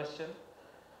is a question.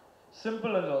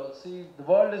 Simple and all. See, the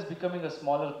world is becoming a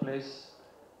smaller place.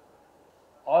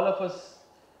 All of us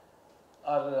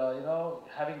are,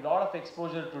 having a lot of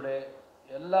exposure today.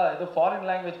 எல்லா ஏதோ foreign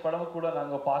language படமும் கூட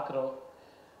நாங்கள் பார்க்குறோம்.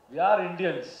 We are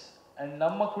Indians and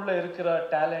நமக்குள்ளே இருக்கிற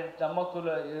talent,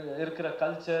 நமக்குள்ளே இருக்கிற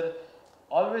culture,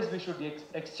 always we should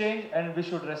exchange and we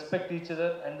should respect each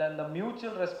other, and then the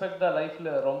mutual respect தான்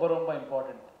லைஃப்பில் ரொம்ப ரொம்ப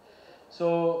important. So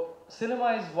cinema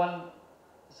is one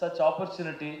such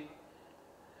opportunity.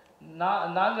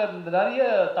 நாங்கள் நிறைய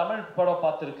தமிழ் படம்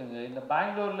பார்த்துருக்குங்க. இந்த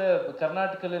பெங்களூரில்,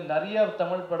 கர்நாடகாவில் நிறைய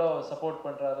தமிழ் படம் சப்போர்ட்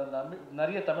பண்ணுறாரு,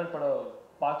 நிறைய தமிழ் படம்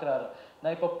பார்க்குறாரு.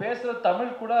 நான் இப்போ பேசுகிற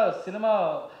தமிழ் கூட சினிமா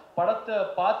படத்தை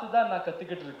பார்த்து தான் நான்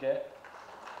கற்றுக்கிட்டு இருக்கேன்.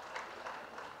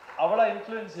 அவ்வளோ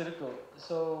இன்ஃப்ளூயன்ஸ் இருக்கும்.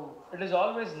 So it is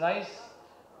always nice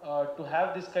to have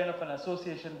this kind of an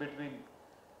association between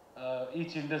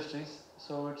each industries.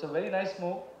 So it's a very nice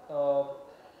move.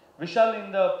 Vishal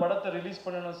இந்த படத்தை ரிலீஸ்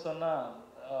பண்ணணும்னு சொன்னால்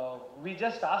we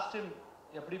just asked him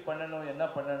எப்படி பண்ணணும், என்ன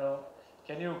பண்ணணும்,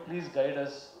 can you please guide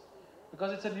us,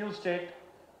 because it's a new state,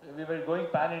 we were going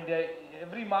pan India,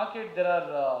 every market there are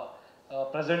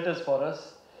presenters for us,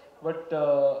 but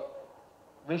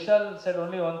Vishal said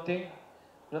only one thing,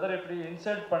 brother இப்படி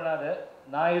insult பண்ணாத,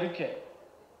 நான் இருக்கேன்,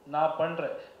 நான்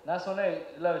பண்ணுறேன். நான் சொன்னேன்,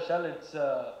 இல்லை விஷால், இட்ஸ்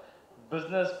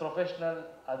பிஸ்னஸ் ப்ரொஃபஷ்னல்,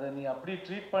 அதை நீ அப்படி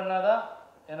ட்ரீட் பண்ணாதான்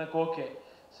எனக்கு ஓகே.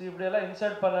 ஸோ இப்படியெல்லாம்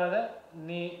இன்சல்ட் பண்ணாத,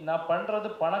 நான் பண்ணுறது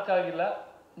பணக்காகல,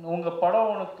 உங்கள் படம்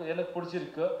எனக்கு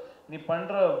பிடிச்சிருக்கு, நீ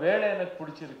பண்ணுற வேலை எனக்கு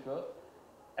பிடிச்சிருக்கு,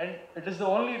 and it is the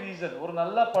only reason. ஒரு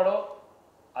நல்ல படம்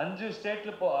 5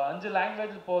 ஸ்டேட்டில் 5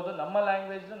 லாங்குவேஜில் போகுது, நம்ம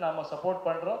லாங்குவேஜில் நாம் சப்போர்ட்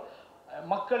பண்ணுறோம்,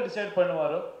 மக்கள் டிசைட்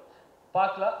பண்ணுவார்,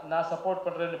 பார்க்கலாம், நான் சப்போர்ட்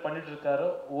பண்ணுறேன்னு பண்ணிட்டு இருக்காரு.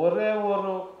 ஒரே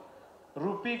ஒரு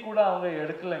ருப்பி கூட அவங்க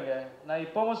எடுக்கலைங்க. நான்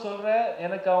இப்போவும் சொல்கிறேன்,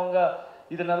 எனக்கு அவங்க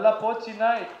இது நல்லா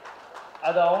போச்சுன்னா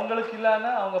அது அவங்களுக்கு இல்லைன்னா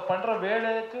அவங்க பண்ணுற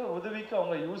வேலைக்கு உதவிக்கு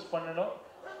அவங்க யூஸ் பண்ணணும்.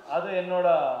 அது என்னோட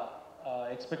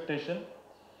எக்ஸ்பெக்டேஷன்.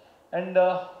 அண்ட்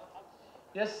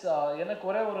எஸ், எனக்கு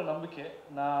ஒரே ஒரு நம்பிக்கை,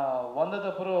 நான்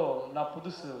வந்ததுக்கப்புறம் நான்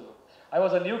புதுசு, I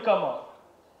was a new Qamar.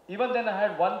 Even then I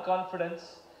had one confidence,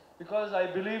 because I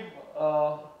believe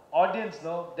audience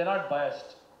no they not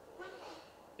biased.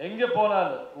 எங்கே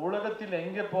போனாலும், உலகத்தில்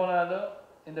எங்கே போனாலும்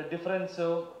இந்த டிஃப்ரென்ஸு,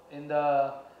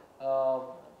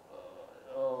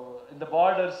 இந்த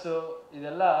பார்டர்ஸு,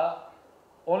 இதெல்லாம்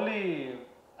ஓன்லி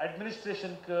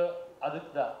அட்மினிஸ்ட்ரேஷனுக்கு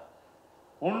அதுக்கு தான்.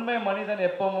 உண்மை மனிதன்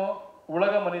எப்பவும்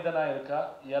உலக மனிதனாக இருக்கா.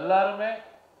 எல்லாருமே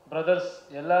பிரதர்ஸ்,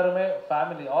 எல்லாருமே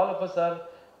family. All of us R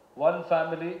one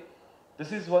family.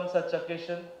 This is one such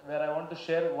occasion where I want to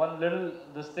share one little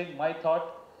this thing, my thought.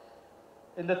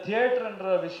 இந்த தியேட்டர்ன்ற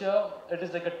விஷயம், it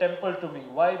is like a temple to me.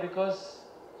 Why? Because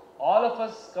all of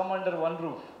us come under one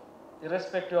roof,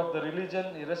 irrespective of the religion,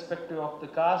 irrespective of the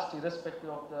caste,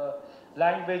 irrespective of the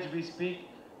language we speak,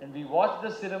 and we watch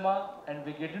the cinema and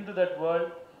we get into that world.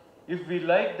 If we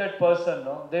like that person,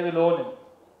 no, they will own him.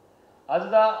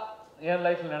 அதுதான் என்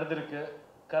லைஃப்பில் நடந்திருக்கு.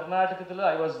 கர்நாடகத்தில்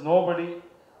I was nobody,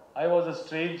 I was a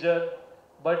stranger,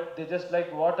 but they just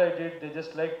liked what I did, they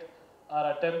just liked our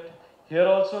attempt. Here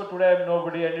also today I am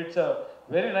nobody, and it's a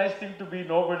very nice thing to be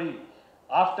nobody.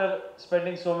 After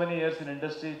spending so many years in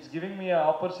industry, it's giving me an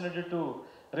opportunity to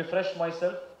refresh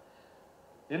myself.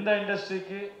 In the industry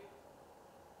ki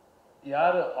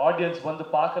yaar audience vandu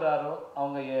paakraro,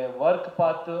 avanga ye work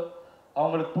paathu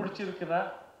avangalukku pidichirukna,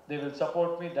 they will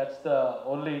support me. That's the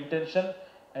only intention,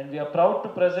 and we are proud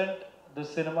to present this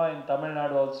cinema in Tamil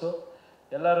Nadu also.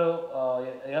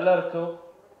 Ellarku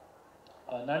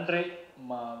nandri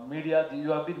media,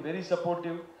 you have been very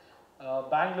supportive.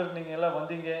 Bangalore நீங்கள் எல்லாம்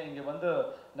வந்தீங்க, இங்கே வந்து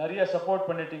நிறைய support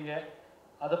பண்ணிட்டீங்க.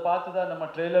 அதை பார்த்து தான் நம்ம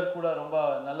ட்ரெய்லர் கூட ரொம்ப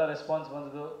நல்ல ரெஸ்பான்ஸ்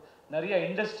வந்தது. நிறைய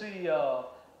industry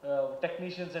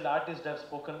technicians and artist have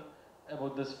spoken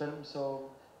about this film. So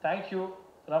thank you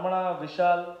Ramana,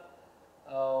 Vishal,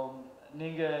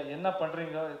 நீங்கள் என்ன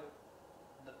பண்ணுறீங்க.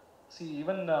 C,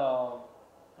 even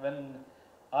when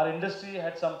our industry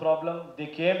had some problem, they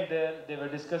came there, they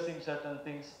were discussing certain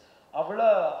things.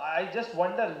 I just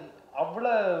wonder,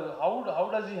 how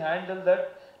does he handle that?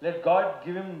 Let God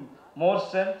give him more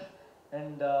strength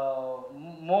and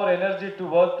more energy to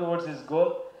work towards his goal.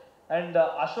 And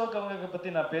Ashok avanga patti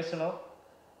na pesanum.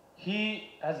 He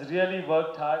has really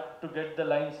worked hard to get the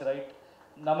lines right.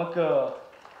 Namakku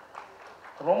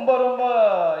romba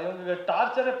ivanga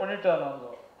torture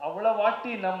பண்ணிட்டாங்க. avvala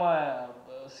vaatti nama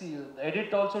see,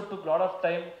 edit also took lot of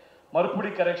time.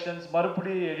 Marupudi corrections,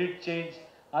 marupudi edit change,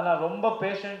 ஆனால் ரொம்ப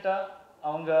பேஷண்ட்டாக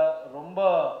அவங்க ரொம்ப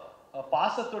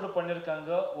பாசத்தோடு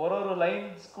பண்ணியிருக்காங்க. ஒரு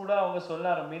lines கூட அவங்க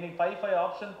சொன்னார் மீனிங் 5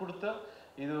 ஆப்ஷன் கொடுத்து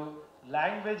இது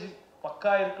லாங்குவேஜ்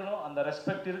பக்கா இருக்கணும், அந்த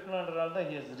ரெஸ்பெக்ட் இருக்கணுன்றனால தான்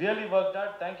he has really worked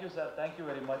hard. Thank you sir, thank you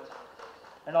very much.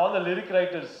 And all the lyric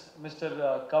writers, Mr.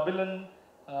 Kabilan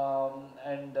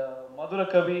and Madhura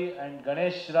Kavi and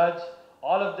G.Raj,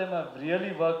 all of them have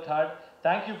really worked hard.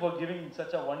 Thank you for giving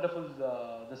such a wonderful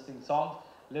song,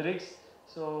 lyrics.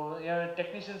 So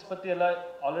technicians பத்தி எல்லாம்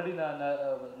already நான்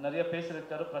நிறைய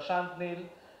பேசியிருக்காரு. Prashanth Neel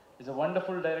is a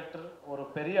wonderful director. ஒரு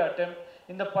பெரிய attempt.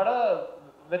 இந்த படம்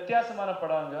வித்தியாசமான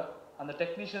படங்க. அந்த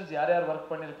டெக்னீஷியன்ஸ் யார் யார்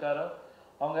ஒர்க் பண்ணியிருக்காரோ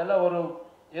அவங்க எல்லாம்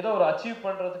ஏதோ ஒரு அச்சீவ்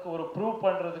பண்ணுறதுக்கு, ஒரு ப்ரூவ்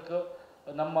பண்ணுறதுக்கு,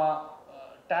 நம்ம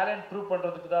டேலண்ட் ப்ரூவ்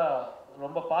பண்ணுறதுக்கு தான்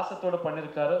ரொம்ப பாசத்தோடு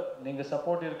பண்ணியிருக்காரு. நீங்கள்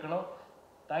சப்போர்ட் இருக்கணும்.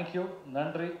 தேங்க்யூ,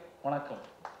 நன்றி, வணக்கம்.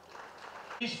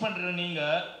 யூஸ் பண்ணுற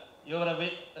நீங்கள் இவரை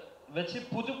வச்சு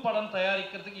புது படம்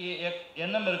தயாரிக்கிறதுக்கு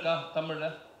எண்ணம் இருக்கா தமிழில்?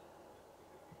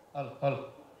 ஹலோ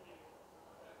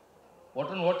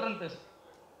ஒற்றன் பேசு.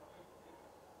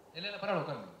 இல்லை பரவாயில்ல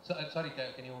உட்காருங்க. சாரி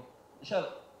கேன் யூ விஷால்,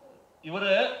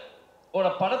 இவரோட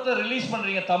படத்தை ரிலீஸ்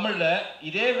பண்ணுறீங்க தமிழில்,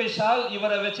 இதே விஷால்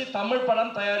இவரை வச்சு தமிழ்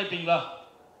படம் தயாரிப்பீங்களா?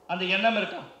 அந்த எண்ணம்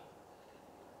இருக்கா?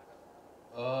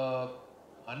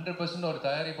 100% ஒரு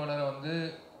தயாரிப்பாளரை வந்து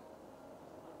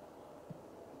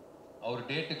அவர்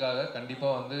டேட்டுக்காக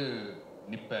கண்டிப்பாக வந்து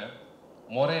நிற்பேன்.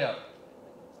 முறையா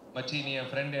மச்சி நீ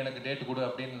என் ஃப்ரெண்டு எனக்கு டேட்டு கொடு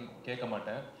அப்படின்னு கேட்க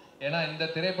மாட்டேன். ஏன்னா இந்த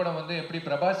திரைப்படம் வந்து எப்படி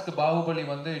பிரபாஸ்க்கு பாகுபலி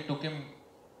வந்து it took him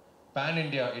pan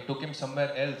India, it took him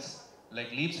somewhere else, like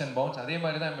leaps and bounds. அதே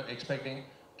மாதிரி தான் I'm expecting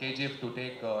KGF to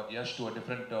take Yash to a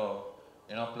different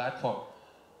platform.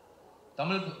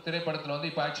 Tamil திரைப்படத்தில் வந்து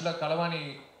இப்போ ஆக்சுவலாக களவாணி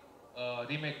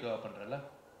ரீமேக் பண்ணுறல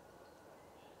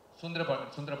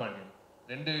சுந்தரபாண்டியன்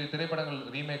 2 திரைப்படங்கள்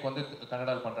ரீமேக் வந்து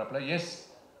கன்னடாவில் பண்ணுறாப்புல. S,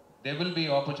 there will be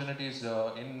opportunities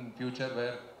in future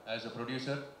where as a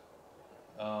producer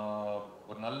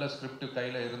ஒரு நல்ல ஸ்கிரிப்ட்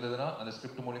கையில் இருந்ததுன்னா அந்த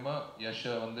ஸ்கிரிப்ட் மூலிமா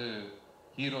யஷை வந்து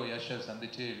ஹீரோ யஷை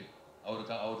சந்திச்சு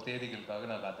அவர் தேதிகளுக்காக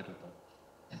நான் காத்துட்டு இருப்பேன்.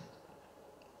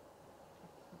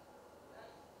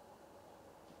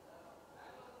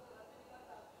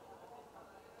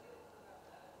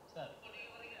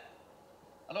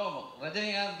 ஹலோ,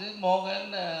 ரஜினிகாந்த்,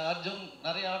 மோகன், அர்ஜுன்,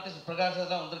 நிறைய ஆர்டிஸ்ட்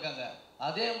பிரகாஷெல்லாம் வந்திருக்காங்க.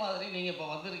 அதே மாதிரி நீங்கள் இப்போ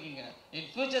வந்திருக்கீங்க. இன்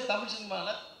ஃபியூச்சர் தமிழ்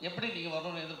சினிமாவில் எப்படி நீங்கள்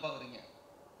வரணும்னு எதிர்பார்க்குறீங்க?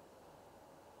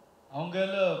 அவங்க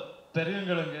எல்லாம்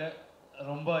பெரியவங்களுங்க,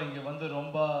 ரொம்ப இங்கே வந்து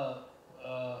ரொம்ப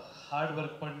ஹார்ட்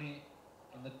ஒர்க் பண்ணி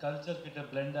இந்த கல்ச்சர் கிட்ட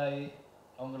பிளெண்ட் ஆகி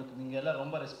அவங்களுக்கு நீங்கள் எல்லாம்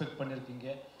ரொம்ப ரெஸ்பெக்ட் பண்ணியிருக்கீங்க.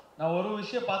 நான் ஒரு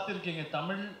விஷயம் பார்த்துருக்கீங்க,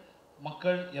 தமிழ்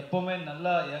மக்கள் எப்போவுமே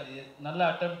நல்ல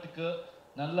அட்டெம்ப்ட்டுக்கு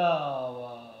நல்லா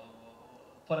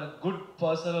ஃபார் அ குட்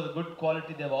பர்சன் ஒரு good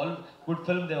quality good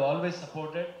film Dev always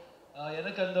supported.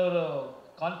 எனக்கு அந்த ஒரு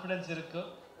கான்ஃபிடென்ஸ் இருக்குது.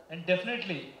 அண்ட்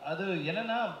டெஃபினெட்லி அது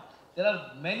என்னென்னா there are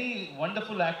many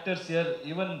wonderful actors here.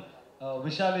 Even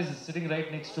Vishal is sitting right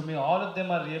next to me. All of them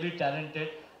are really talented.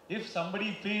 If somebody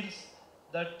feels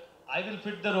that I will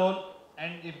fit the role,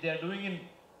 and if they are doing in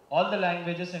all the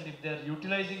languages and if they are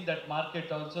utilizing that market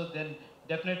also, then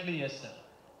definitely yes sir.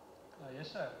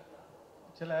 Yes sir.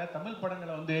 சில தமிழ்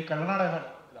படங்களை வந்து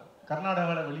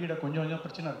கர்நாடகாவில் வெளியிட கொஞ்சம்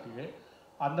பிரச்சனை இருக்குது.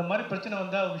 அந்த மாதிரி பிரச்சனை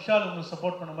வந்தால் விஷால் உங்களுக்கு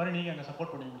சப்போர்ட் பண்ண மாதிரி நீங்கள் அங்கே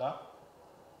சப்போர்ட் பண்ணுவீங்களா?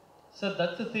 Sir,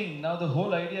 that's the thing. Now the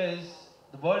whole idea is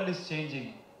the world is changing,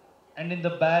 and in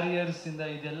the barriers, in the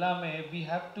idellame, we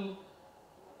have to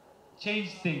change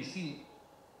things. See,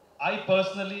 I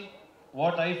personally,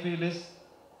 what I feel is,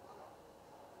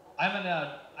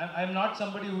 I'm not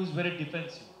somebody who is very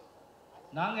defensive.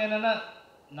 Naanga enna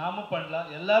namu pannala,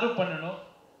 ellaru pannanum.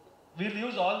 We'll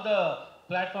use all the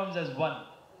platforms as one.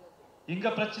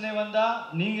 Inga prachane vanda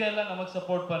neenga ella namak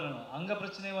support pannanum. Anga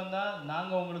prachane vanda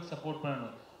naanga ungalukku support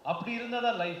pannanum. அப்படி இருந்தால்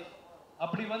தான் life.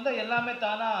 அப்படி வந்தால் எல்லாமே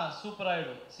தானாக super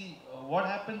ஆகிடும். See what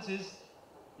happens is,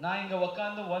 நான் இங்கே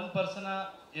உக்காந்து ஒன் பர்சனாக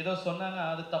ஏதோ சொன்னாங்க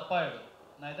அது தப்பாகிடும்.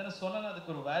 நான் எதனா சொன்னேன்னா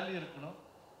அதுக்கு ஒரு வேல்யூ இருக்கணும்.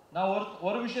 நான்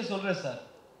ஒரு விஷயம் சொல்கிறேன் சார்,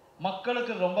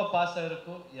 மக்களுக்கு ரொம்ப பாசம்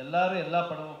இருக்கும், எல்லாரும் எல்லா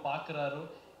படமும் பார்க்குறாரு.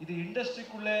 இது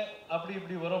இண்டஸ்ட்ரிக்குள்ளே அப்படி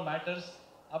இப்படி வரும் மேட்டர்ஸ்.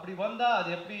 அப்படி வந்தால் அது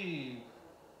எப்படி,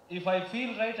 if I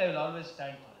feel right I will always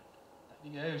stand for it.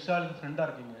 நீங்கள் விஷாலுக்கு ஃப்ரெண்டாக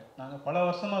இருக்கீங்க. நாங்கள் பல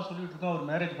வருஷமாக சொல்லிட்டு இருக்கோம் அவர்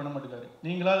மேரேஜ் பண்ண மாட்டேங்காரு.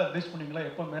 நீங்களா அட்வைஸ் பண்ணீங்களா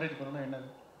எப்போ மேரேஜ் பண்ணணும் என்னது?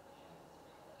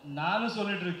 நானும்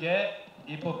சொல்லிட்டு இருக்கேன்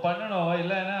இப்போ பண்ணணும்.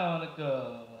 இல்லைன்னா அவனுக்கு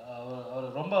அவர்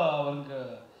ரொம்ப அவனுக்கு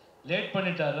லேட்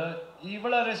பண்ணிட்டாரு.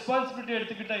 இவ்வளோ ரெஸ்பான்சிபிலிட்டி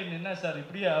எடுத்துக்கிட்டா என்ன சார்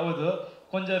இப்படியே ஆகுது?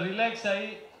 கொஞ்சம் ரிலாக்ஸ்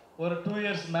ஆகி ஒரு 2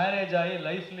 years மேரேஜ் ஆகி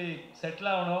லைஃப்லி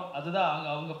செட்டில் ஆகணும். அதுதான்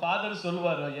அவங்க ஃபாதர்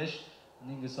சொல்லுவார், யஷ்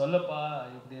நீங்கள் சொல்லப்பா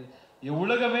இப்படி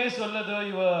உலகமே சொல்லுதோ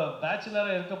இவ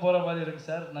பேச்சுலராக இருக்க போகிற மாதிரி இருக்குது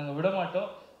சார், நாங்கள் விட மாட்டோம்,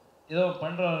 ஏதோ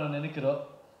பண்ணுறோம் நினைக்கிறோம்.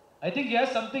 I think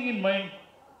has something in mind,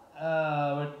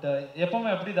 but எப்பவுமே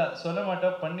அப்படிதான் சொல்ல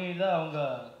மாட்டோம், பண்ணி தான் அவங்க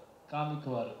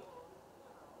காமிக்குவார்.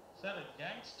 சார்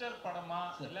கேங்ஸ்டர் படமா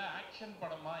இல்லை ஆக்ஷன்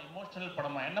படமா இமோஷனல்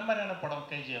படமா என்ன மாதிரியான படம்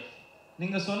கேஜிஎஃப்?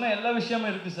 நீங்கள் சொன்ன எல்லா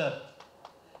விஷயமும் இருக்குது சார்.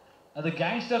 அது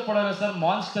கேங்ஸ்டர் படம் இல்லை சார்,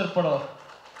 மான்ஸ்டர் படம்.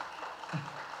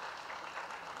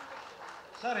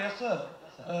 Sir yes sir,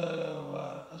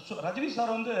 Rajini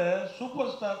sir வந்து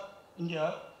சூப்பர் ஸ்டார். இங்கே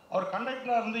அவர்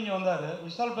கண்டக்டராக இருந்து இங்கே வந்தார்.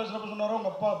 விஷால் பேசுகிறப்ப சொன்னார்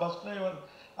உங்கள் அப்பா பஸ் டிரைவர்,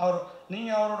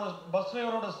 நீங்கள் அவரோட பஸ்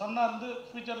டிரைவரோட சன்னாக இருந்து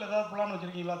ஃபியூச்சரில் ஏதாவது பிளான்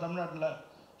வச்சுருக்கீங்களா தமிழ்நாட்டில்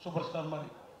சூப்பர் ஸ்டார் மாதிரி?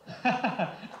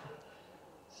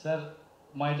 Sir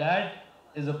my dad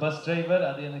is a bus driver.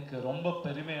 அது எனக்கு ரொம்ப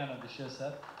பெருமையான விஷயம்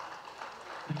sir.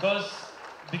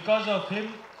 Because of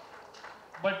him.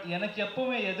 But எனக்கு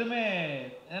எப்பவுமே எதுவுமே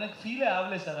எனக்கு ஃபீலே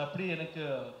ஆகலை சார். அப்படி எனக்கு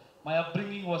my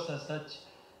upbringing was a such.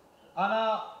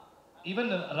 ஆனால்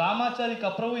ஈவன் ராமாச்சாரிக்கு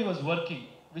அப்புறம் ஹி வாஸ் ஒர்க்கிங்.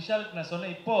 விஷாலுக்கு நான்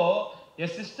சொன்னேன், இப்போது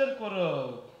என் சிஸ்டருக்கு ஒரு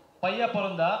பையன்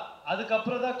பிறந்தா,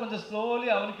 அதுக்கப்புறம் தான் கொஞ்சம் ஸ்லோலி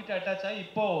அவனுக்கிட்ட அட்டாச் ஆகி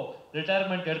இப்போது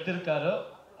ரிட்டையர்மெண்ட் எடுத்திருக்காரு.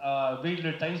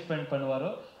 வீட்டில் டைம் ஸ்பெண்ட் பண்ணுவார்.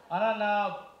 ஆனால்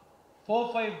நான்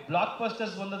 4-5 பிளாக்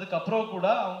பஸ்டர்ஸ் வந்ததுக்கு அப்புறம் கூட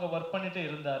அவங்க ஒர்க் பண்ணிகிட்டே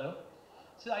இருந்தார்.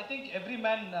 So I think every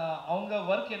man அவங்க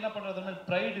ஒர்க் என்ன பண்ணுறது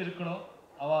ப்ரைட் இருக்கணும்.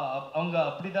 அவங்க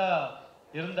அப்படி தான்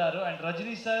இருந்தார். And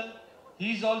Rajini sir, he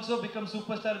is also become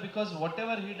superstar because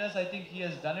whatever he does, I think he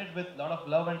has done it with lot of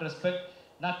love and respect.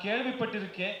 நான்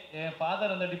கேள்விப்பட்டிருக்கேன், என்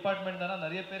ஃபாதர் அந்த டிபார்ட்மெண்ட் தானே,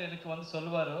 நிறைய பேர் எனக்கு வந்து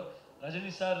சொல்லுவார்,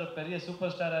 ரஜினி சார் பெரிய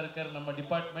சூப்பர் ஸ்டாராக இருக்கார் நம்ம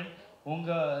டிபார்ட்மெண்ட்,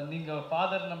 நீங்கள்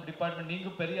ஃபாதர் நம்ம டிபார்ட்மெண்ட்,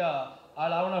 நீங்கள் பெரிய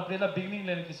ஆள் ஆகணும் அப்படியெல்லாம்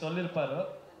பிகினிங்கில் எனக்கு சொல்லியிருப்பார்.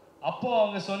 அப்போது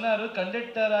அவங்க சொன்னார்,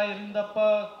 கண்டக்டராக இருந்தப்ப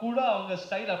கூட அவங்க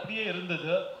ஸ்டைல் அப்படியே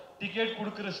இருந்தது. டிக்கெட்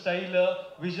கொடுக்குற ஸ்டைலு,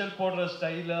 விஷுவல் போடுற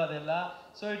ஸ்டைலு, அதெல்லாம்.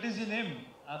 So it is in him.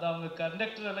 அது அவங்க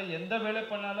கண்டக்டர் எல்லாம் எந்த வேலை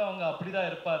பண்ணாலும் அவங்க அப்படி தான்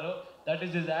இருப்பார். That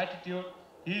is is attitude.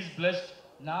 He is blessed.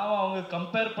 நான் அவங்க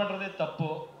கம்பேர் பண்ணுறதே தப்பு.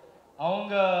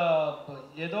 அவங்க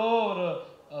ஏதோ ஒரு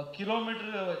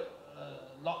kilometre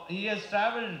he has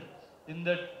traveled in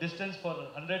the distance for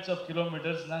hundreds of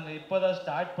kilometers. நாங்கள் இப்போ தான்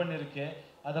ஸ்டார்ட் பண்ணியிருக்கேன்.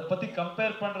 அதை பற்றி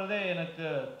கம்பேர் பண்ணுறதே எனக்கு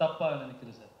தப்பாக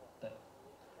நினைக்கிறேன் சார்.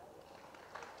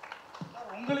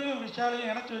 உங்களையும் விஷாலையும்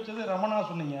இணைச்சி வச்சது ரமணா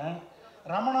சொன்னீங்க.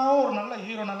 ரமணாவும் ஒரு நல்ல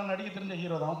ஹீரோ, நல்ல நடிக்க தெரிஞ்ச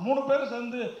ஹீரோ தான். 3 பேர்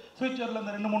சேர்ந்து ஃபியூச்சரில்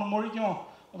இந்த 2-3 மொழிக்கும்,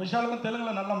 விஷாலுக்கும்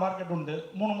தெலுங்கில் நல்ல மார்க்கெட் உண்டு,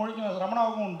 3 மொழிக்கும்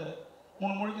ரமணாவுக்கும் உண்டு,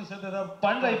 3 மொழிக்கும் சேர்த்து ஏதாவது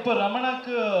பண்ணல. இப்போ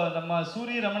ரமணாக்கு நம்ம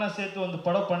சூரிய ரமணா சேர்த்து வந்து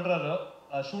படம் பண்ணுறாரு.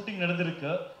 ஷூட்டிங்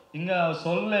நடந்திருக்கு. இங்கே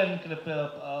சொல்ல எனக்கு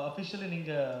அஃபிஷியலி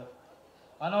நீங்கள்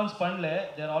அனௌன்ஸ் பண்ணல.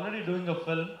 They're already doing a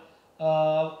film.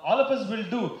 All of us will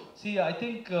do. See, I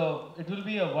think it will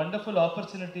be a wonderful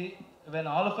opportunity when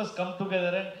all of us come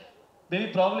together, and maybe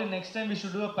probably next time we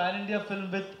should do a pan-India film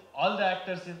with all the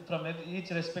actors from each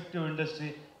respective industry.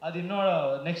 அது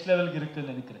இன்னும் next level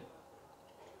இருக்குன்னு நினைக்கிறேன்.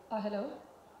 Hello.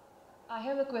 I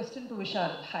have a question to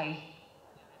Vishal. Hi.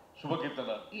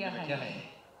 Shubhakirtana. Yeah, hi.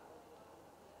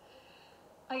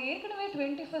 ஏற்கனவே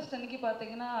 21st அன்னைக்கு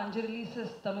பார்த்தீங்கன்னா 5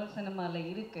 releases Tamil சினிமாவில்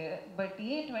இருக்குது. But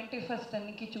ஏன் 21st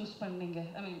அன்னைக்கு சூஸ் பண்ணீங்க?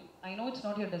 ஐ மீன், I know it's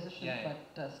not your decision,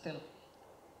 but still.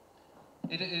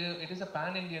 It is a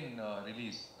pan-Indian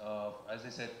release. As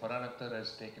I said, Farhan Akhtar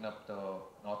has taken up the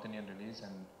North Indian release,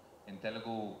 and in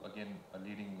Telugu, again, a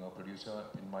leading producer.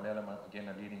 In Malayalam, again,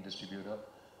 a leading distributor.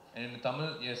 And in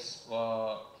Tamil, yes,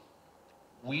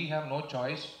 we have no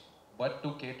choice but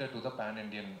to cater to the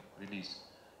pan-Indian release.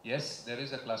 Yes, there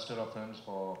is a cluster of films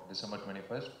for December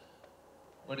 21st,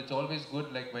 but it's always good,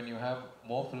 like when you have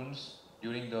more films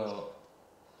during the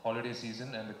holiday season,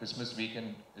 and the Christmas weekend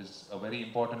is a very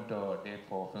important date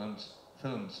for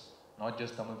films, not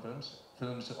just Tamil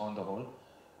films on the whole.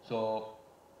 So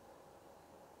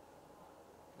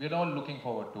we're all looking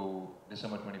forward to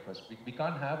December 21st. We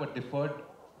can't have a deferred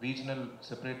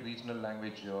separate regional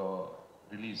language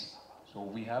release, so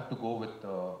we have to go with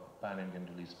the pan-Indian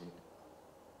release date.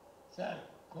 Sir,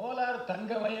 Kolar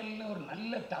தங்க வயல்னு ஒரு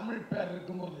நல்ல தமிழ் பேர்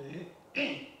இருக்கும்போது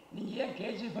நீங்கள் ஏன்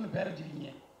கேஜிஎஃப்னு பேர்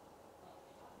வச்சுருக்கீங்க?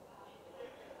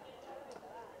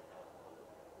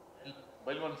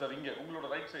 பைல்வான் sir, இங்கே உங்களோட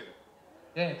ரைட் சைடு.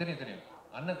 தெரியும்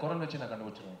அண்ணன் குரல் வச்சு நான்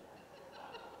கண்டுபிடிச்சிருவேன்.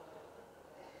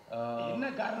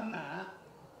 என்ன காரணம்னா,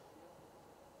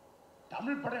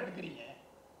 தமிழ் படம் எடுக்கிறீங்க,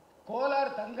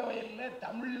 கோலார் தங்க வயலில்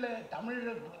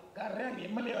தமிழ்காரரே அங்கே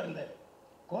எம்எல்ஏவாக இருந்தார்.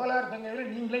 கோலார் தங்க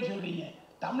வயலில் நீங்களே சொல்கிறீங்க,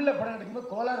 தமிழில் படம்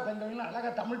எடுக்கும்போது கோலார் தங்க வயலில் அழகாக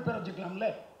தமிழ் பேர் வச்சுக்கலாம்ல?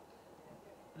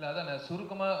 இல்லை, அதான் நான்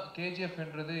சுருக்கமாக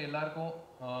கேஜிஎஃப்ன்றது எல்லாருக்கும்,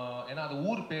 ஏன்னா அது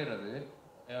ஊர் பேர். அது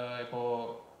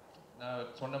இப்போது நான்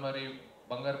சொன்ன மாதிரி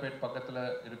பங்கார்பேட் பக்கத்தில்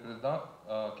இருக்கிறது தான்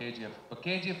கேஜிஎஃப். இப்போ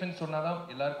கேஜிஎஃப்னு சொன்னால் தான்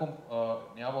எல்லாருக்கும்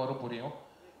ஞாபகம் வரும், புரியும்.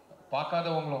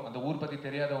 பார்க்காதவங்களும், அந்த ஊர் பற்றி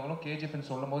தெரியாதவங்களும் கேஜிஎஃப்னு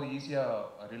சொல்லும் போது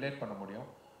ஈஸியாக ரிலேட் பண்ண முடியும்.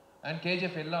 அண்ட்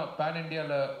கேஜிஎஃப் எல்லாம் பேன்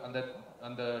இண்டியாவில் அந்த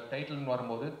அந்த டைட்டில்னு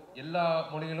வரும்போது எல்லா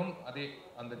மொழிகளும் அதே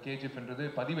அந்த கேஜிஎஃப்ன்றது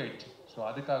பதிவாயிடுச்சு. ஸோ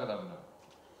அதுக்காக தான்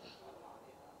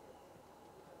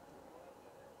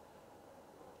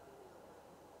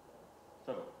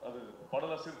சார். அது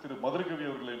பாடலாசிரியர் திரு மதுரகவி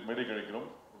அவர்களை மேடை கழிக்கிறோம்.